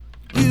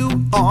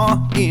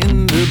are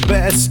in the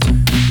best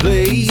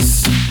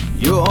place.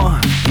 You're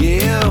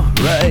here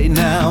right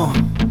now.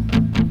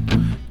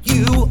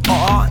 You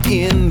are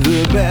in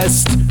the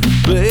best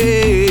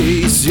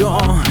place.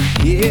 You're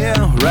here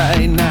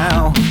right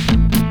now.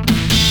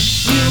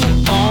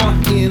 You are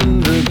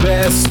in the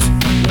best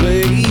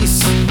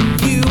place.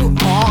 You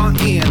are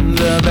in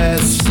the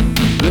best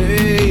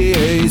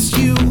place.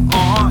 You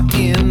are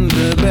in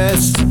the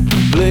best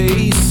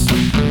place.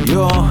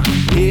 You're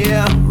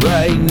here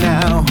right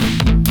now.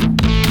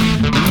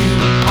 You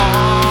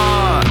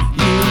are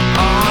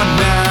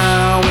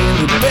now in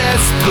the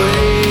best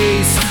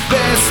place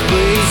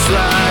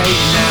right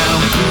now.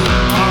 You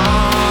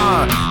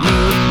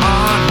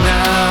are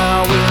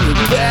now in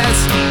the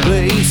best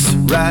place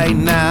right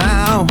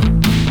now.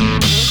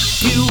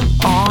 You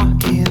are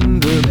in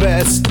the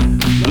best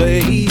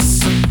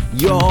place.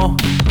 You're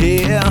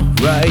here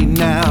right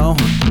now.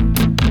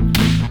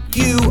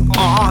 You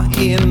are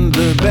in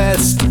the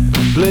best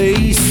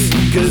place,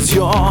 'cause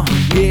you're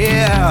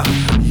here.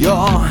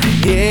 You're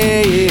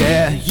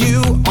here.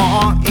 You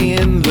are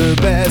in the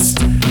best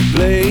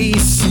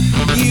place.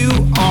 You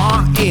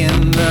are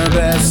in the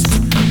best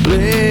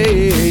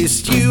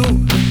place. You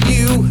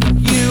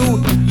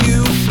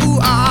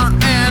are,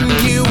 and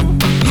you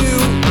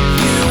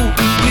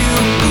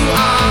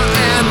are,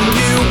 and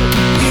you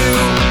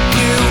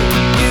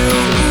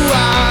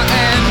are,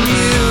 and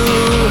you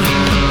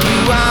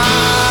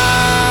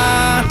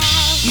are.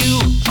 You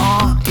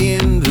are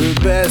in the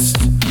best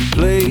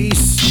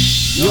place.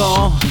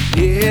 You're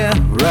here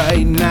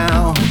right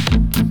now.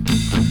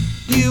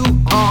 You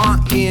are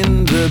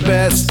in the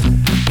best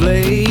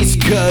place,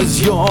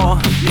 'cause you're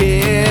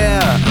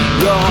here.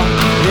 You're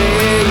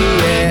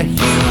here.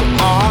 You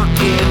are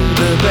in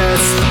the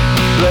best